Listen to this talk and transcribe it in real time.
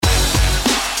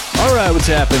right, what's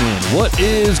happening? What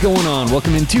is going on?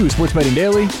 Welcome into Sports Betting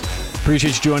Daily.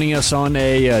 Appreciate you joining us on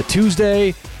a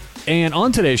Tuesday. And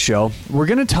on today's show, we're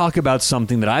going to talk about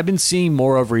something that I've been seeing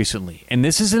more of recently. And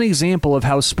this is an example of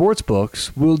how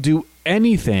sportsbooks will do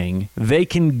anything they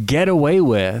can get away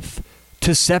with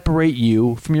to separate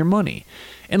you from your money.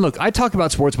 And look, I talk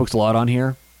about sportsbooks a lot on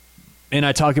here. And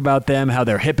I talk about them, how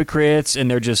they're hypocrites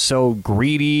and they're just so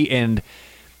greedy and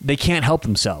they can't help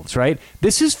themselves, right?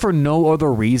 This is for no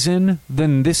other reason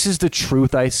than this is the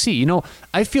truth I see. You know,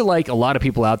 I feel like a lot of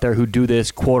people out there who do this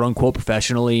quote unquote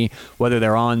professionally, whether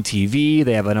they're on TV,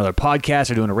 they have another podcast,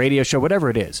 or doing a radio show,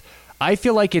 whatever it is. I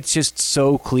feel like it's just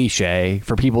so cliche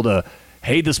for people to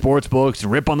hate the sports books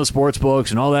and rip on the sports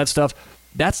books and all that stuff.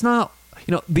 That's not,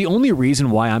 you know, the only reason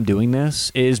why I'm doing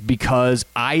this is because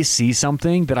I see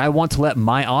something that I want to let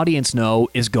my audience know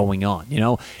is going on, you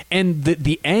know,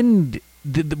 and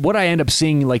what I end up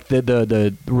seeing, like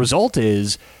the result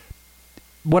is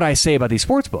what I say about these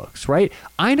sports books, right?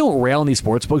 I don't rail on these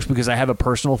sports books because I have a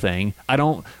personal thing. I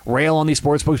don't rail on these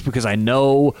sports books because I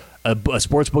know a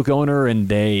sports book owner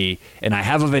and I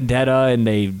have a vendetta and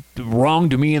they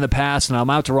wronged me in the past and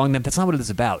I'm out to wrong them. That's not what it is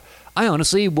about. I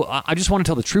just want to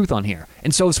tell the truth on here.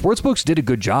 And so sportsbooks did a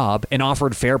good job and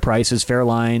offered fair prices, fair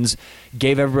lines,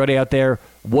 gave everybody out there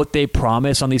what they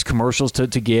promise on these commercials to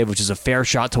give, which is a fair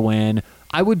shot to win.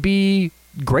 I would be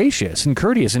gracious and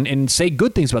courteous and say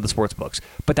good things about the sportsbooks,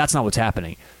 but that's not what's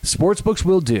happening. Sportsbooks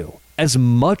will do as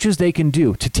much as they can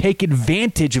do to take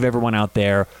advantage of everyone out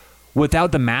there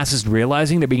without the masses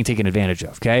realizing they're being taken advantage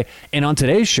of, okay? And on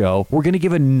today's show, we're going to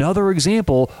give another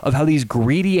example of how these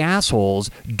greedy assholes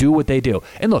do what they do.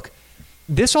 And look,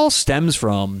 this all stems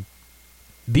from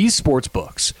these sports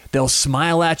books. They'll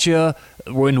smile at you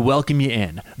and welcome you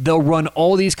in. They'll run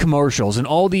all these commercials and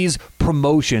all these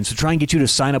promotions to try and get you to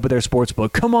sign up with their sports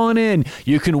book. Come on in.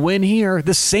 You can win here.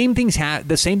 The same thing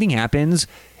happens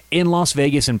in Las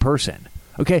Vegas in person.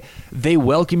 Okay, they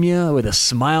welcome you with a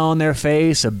smile on their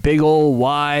face, a big old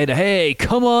wide, hey,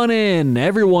 come on in,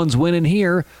 everyone's winning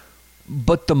here.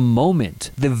 But the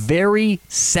very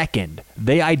second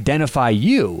they identify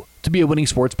you to be a winning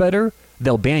sports bettor,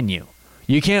 they'll ban you.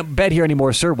 You can't bet here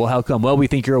anymore, sir. Well, how come? Well, we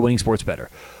think you're a winning sports bettor.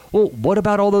 Well, what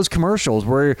about all those commercials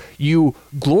where you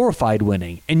glorified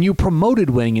winning and you promoted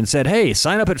winning and said, hey,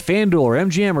 sign up at FanDuel or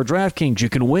MGM or DraftKings, you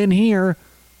can win here.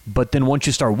 But then once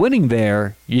you start winning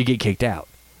there, you get kicked out,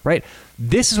 right?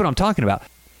 This is what I'm talking about.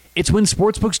 It's when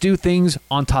sportsbooks do things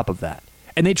on top of that.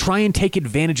 And they try and take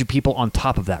advantage of people on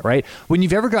top of that, right? When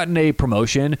you've ever gotten a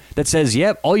promotion that says,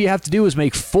 yep, all you have to do is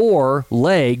make 4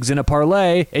 legs in a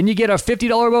parlay and you get a $50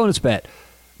 bonus bet.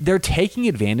 They're taking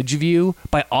advantage of you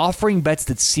by offering bets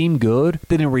that seem good,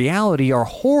 that in reality are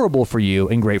horrible for you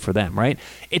and great for them, right?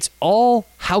 It's all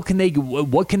what can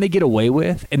they get away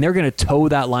with? And they're going to toe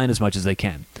that line as much as they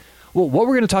can. Well, what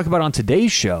we're going to talk about on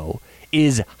today's show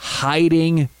is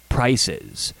hiding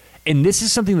prices. And this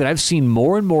is something that I've seen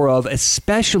more and more of,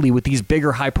 especially with these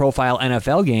bigger high-profile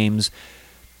NFL games.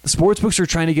 The sportsbooks are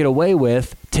trying to get away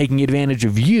with taking advantage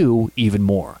of you even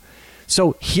more.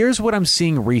 So here's what I'm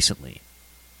seeing recently.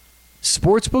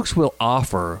 Sportsbooks will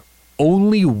offer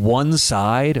only one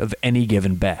side of any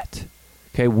given bet.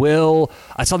 Okay,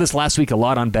 I saw this last week a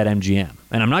lot on BetMGM.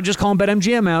 And I'm not just calling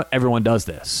BetMGM out. Everyone does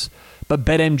this. But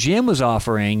BetMGM was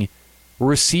offering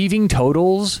receiving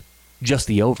totals, just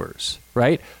the overs,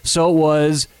 right? So it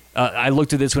was, I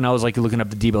looked at this when I was looking up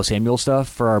the Deebo Samuel stuff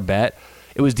for our bet.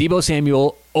 It was Deebo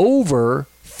Samuel over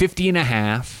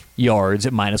 50.5 yards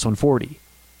at minus 140.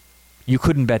 You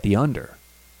couldn't bet the under.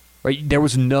 Right? There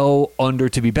was no under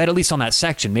to be bet, at least on that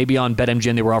section. Maybe on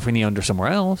BetMGM they were offering the under somewhere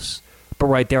else, but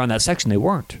right there on that section they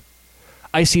weren't.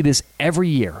 I see this every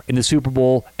year in the Super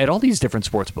Bowl at all these different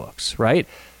sports books, right?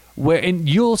 And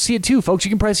you'll see it too, folks.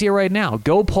 You can probably see it right now.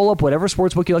 Go pull up whatever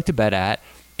sports book you like to bet at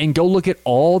and go look at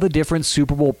all the different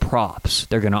Super Bowl props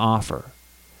they're going to offer.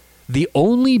 The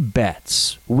only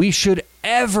bets we should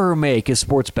ever make as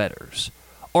sports bettors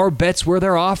are bets where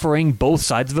they're offering both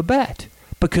sides of a bet.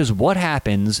 Because what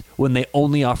happens when they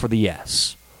only offer the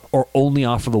yes or only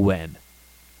offer the win?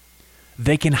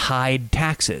 They can hide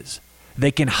taxes.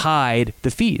 They can hide the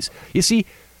fees. You see,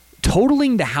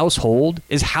 totaling the household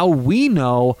is how we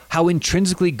know how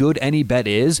intrinsically good any bet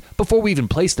is before we even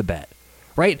place the bet,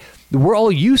 right? We're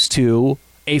all used to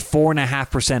a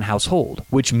 4.5% household,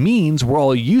 which means we're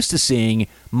all used to seeing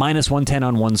minus 110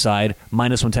 on one side,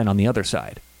 minus 110 on the other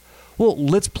side. Well,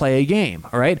 let's play a game,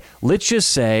 all right? Let's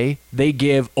just say they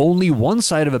give only one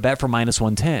side of a bet for minus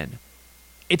 110.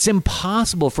 It's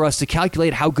impossible for us to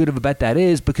calculate how good of a bet that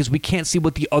is because we can't see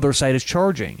what the other side is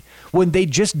charging. When they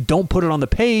just don't put it on the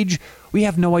page, we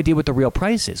have no idea what the real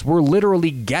price is. We're literally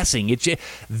guessing.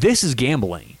 This is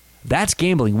gambling. That's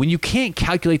gambling. When you can't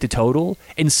calculate the total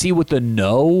and see what the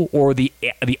no or the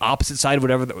opposite side of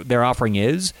whatever their offering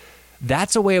is,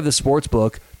 that's a way of the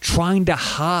sportsbook trying to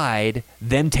hide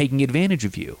them taking advantage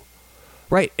of you.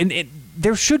 Right? And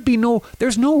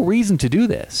there's no reason to do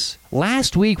this.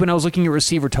 Last week when I was looking at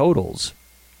receiver totals,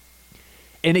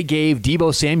 and it gave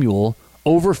Deebo Samuel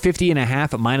over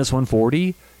 50.5 at minus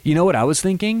 140, you know what I was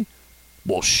thinking?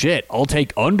 Well, shit, I'll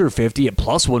take under 50 at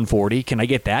plus 140. Can I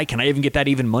get that? Can I even get that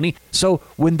even money? So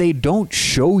when they don't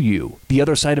show you the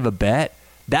other side of a bet,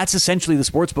 that's essentially the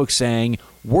sportsbook saying,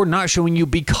 we're not showing you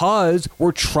because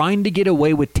we're trying to get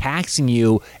away with taxing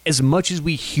you as much as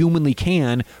we humanly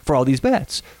can for all these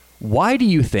bets. Why do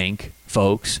you think,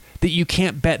 folks, that you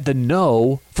can't bet the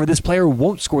no for this player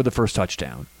won't score the first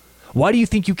touchdown? Why do you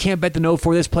think you can't bet the no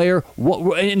for this player?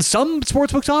 And some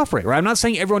sportsbooks offer it, right? I'm not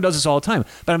saying everyone does this all the time,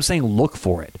 but I'm saying look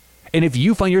for it. And if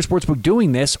you find your sportsbook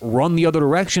doing this, run the other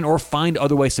direction or find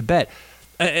other ways to bet.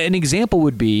 An example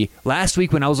would be last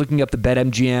week when I was looking up the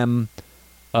BetMGM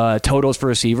totals for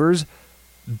receivers,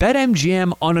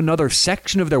 BetMGM on another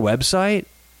section of their website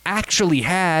actually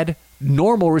had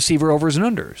normal receiver overs and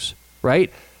unders,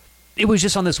 right? It was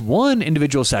just on this one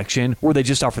individual section where they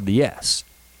just offered the yes.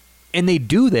 And they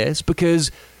do this because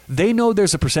they know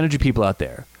there's a percentage of people out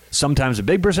there, sometimes a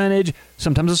big percentage,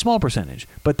 sometimes a small percentage,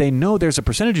 but they know there's a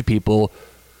percentage of people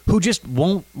who just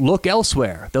won't look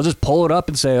elsewhere. They'll just pull it up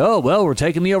and say, oh, well, we're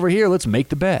taking the over here. Let's make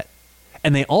the bet.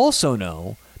 And they also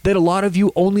know that a lot of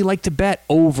you only like to bet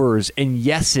overs and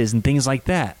yeses and things like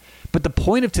that. But the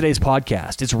point of today's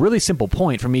podcast, it's a really simple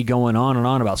point for me going on and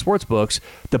on about sportsbooks.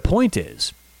 The point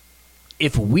is,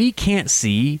 if we can't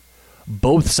see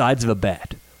both sides of a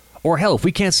bet, or hell, if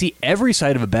we can't see every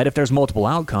side of a bet if there's multiple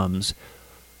outcomes,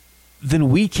 then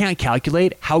we can't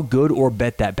calculate how good or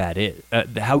bad that bet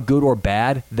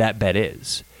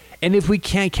is. And if we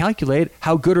can't calculate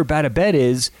how good or bad a bet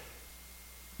is,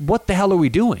 what the hell are we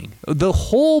doing? The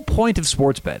whole point of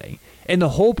sports betting and the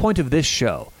whole point of this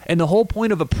show and the whole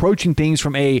point of approaching things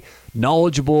from a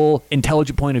knowledgeable,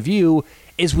 intelligent point of view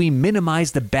is we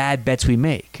minimize the bad bets we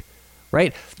make,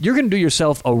 right? You're going to do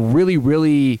yourself a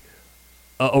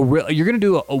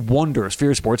wonders for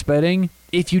your sports betting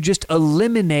if you just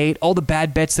eliminate all the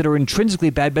bad bets that are intrinsically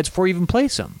bad bets before you even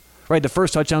place them, right? The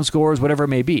first touchdown scores, whatever it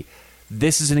may be.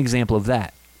 This is an example of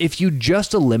that. If you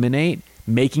just eliminate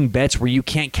making bets where you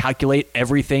can't calculate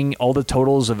everything, all the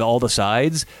totals of all the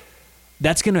sides,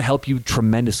 that's going to help you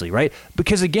tremendously, right?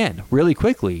 Because again, really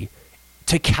quickly,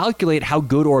 to calculate how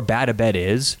good or bad a bet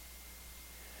is,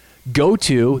 go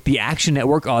to the Action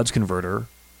Network odds converter.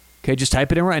 Okay, just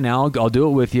type it in right now. I'll do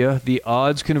it with you. The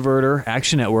odds converter,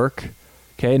 Action Network.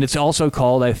 Okay, and it's also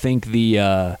called, I think,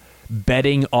 the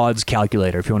betting odds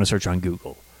calculator if you want to search on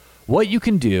Google. What you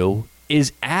can do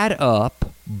is add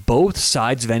up both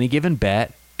sides of any given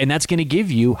bet, and that's going to give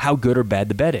you how good or bad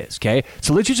the bet is. Okay,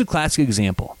 so let's use a classic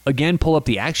example. Again, pull up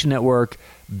the Action Network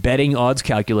betting odds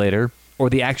calculator or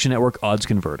the Action Network odds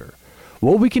converter.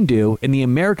 What we can do in the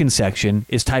American section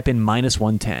is type in minus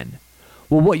 110.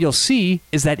 Well, what you'll see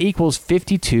is that equals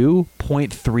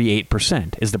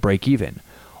 52.38% is the break even.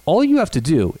 All you have to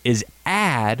do is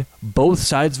add both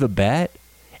sides of a bet,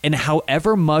 and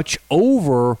however much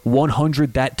over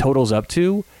 100 that totals up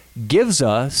to gives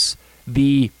us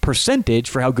the percentage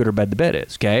for how good or bad the bet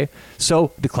is, okay?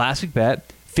 So the classic bet,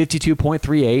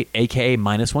 52.38, aka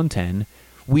minus 110,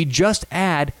 we just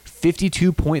add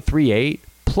 52.38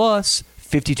 plus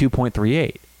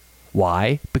 52.38.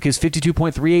 Why? Because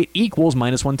 52.38 equals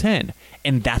minus 110,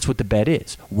 and that's what the bet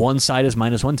is. One side is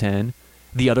minus 110,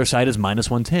 the other side is minus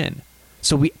 110.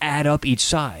 So we add up each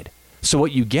side. So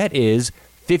what you get is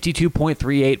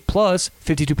 52.38 plus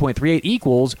 52.38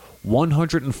 equals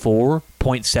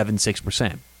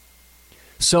 104.76%.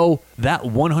 So that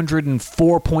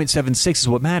 104.76 is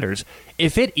what matters.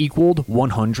 If it equaled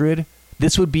 100,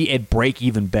 this would be a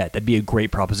break-even bet. That'd be a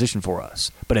great proposition for us.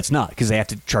 But it's not, because they have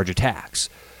to charge a tax.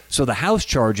 So the house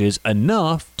charges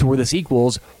enough to where this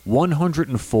equals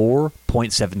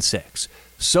 104.76.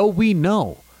 So we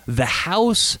know the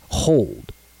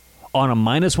household on a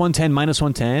minus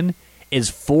 110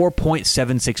 is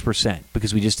 4.76%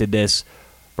 because we just did this,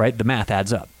 right? The math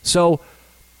adds up. So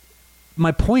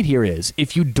my point here is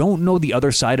if you don't know the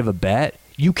other side of a bet,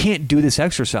 you can't do this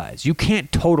exercise. You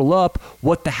can't total up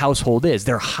what the household is.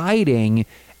 They're hiding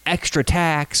extra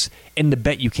tax in the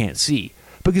bet you can't see.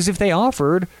 Because if they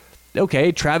offered,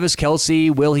 okay, Travis Kelce,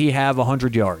 will he have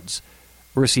 100 yards?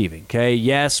 receiving, okay?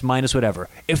 Yes, minus, whatever.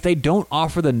 If they don't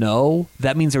offer the no,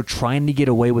 that means they're trying to get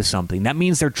away with something. That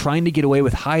means they're trying to get away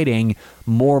with hiding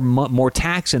more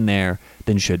tax in there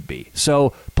than should be.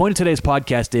 So, point of today's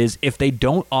podcast is if they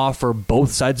don't offer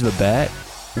both sides of a bet,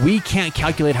 we can't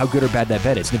calculate how good or bad that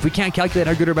bet is. And if we can't calculate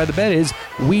how good or bad the bet is,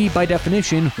 we, by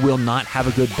definition, will not have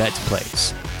a good bet to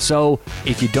place. So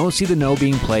if you don't see the no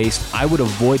being placed, I would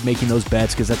avoid making those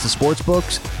bets because that's the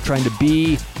sportsbooks trying to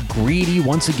be greedy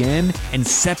once again and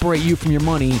separate you from your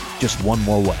money just one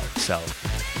more way. So,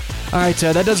 all right,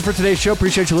 that does it for today's show.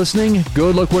 Appreciate you listening.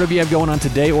 Good luck whatever you have going on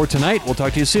today or tonight. We'll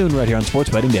talk to you soon right here on Sports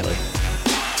Betting Daily.